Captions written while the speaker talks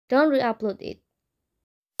don't re-upload it.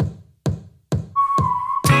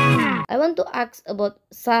 I want to ask about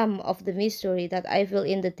some of the mystery that I feel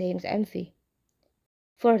in the Taehyung's MV.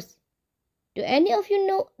 First, do any of you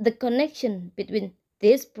know the connection between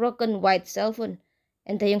this broken white cell phone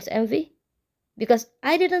and Taehyung's MV? Because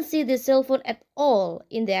I didn't see this cell phone at all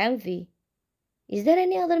in the MV. Is there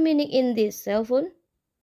any other meaning in this cell phone?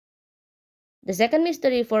 The second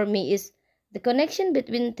mystery for me is the connection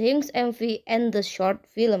between Taehyung's MV and the short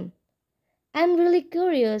film. I'm really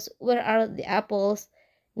curious, where are the apples,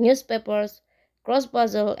 newspapers, cross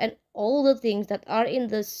puzzle, and all the things that are in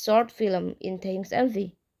the short film in Taehyung's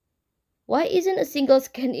MV? Why isn't a single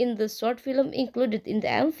scan in the short film included in the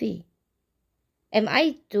MV? Am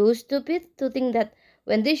I too stupid to think that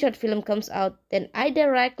when this short film comes out, then I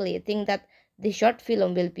directly think that the short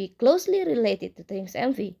film will be closely related to Taehyung's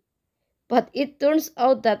MV? But it turns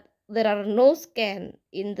out that there are no scan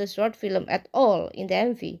in the short film at all in the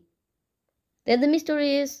MV. Then the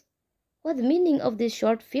mystery is, what the meaning of this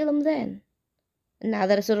short film then?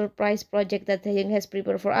 Another surprise project that Taehyung has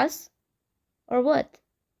prepared for us? Or what?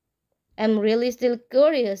 I'm really still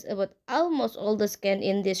curious about almost all the scan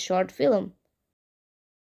in this short film.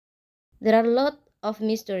 There are a lot of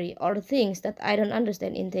mystery or things that I don't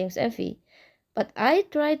understand in Taehyung's MV, but I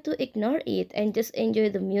try to ignore it and just enjoy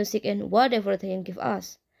the music and whatever Taehyung give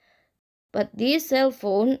us. But this cell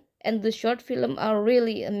phone and the short film are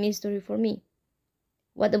really a mystery for me.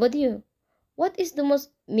 What about you? What is the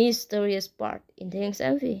most mysterious part in Taehyung's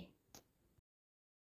MV?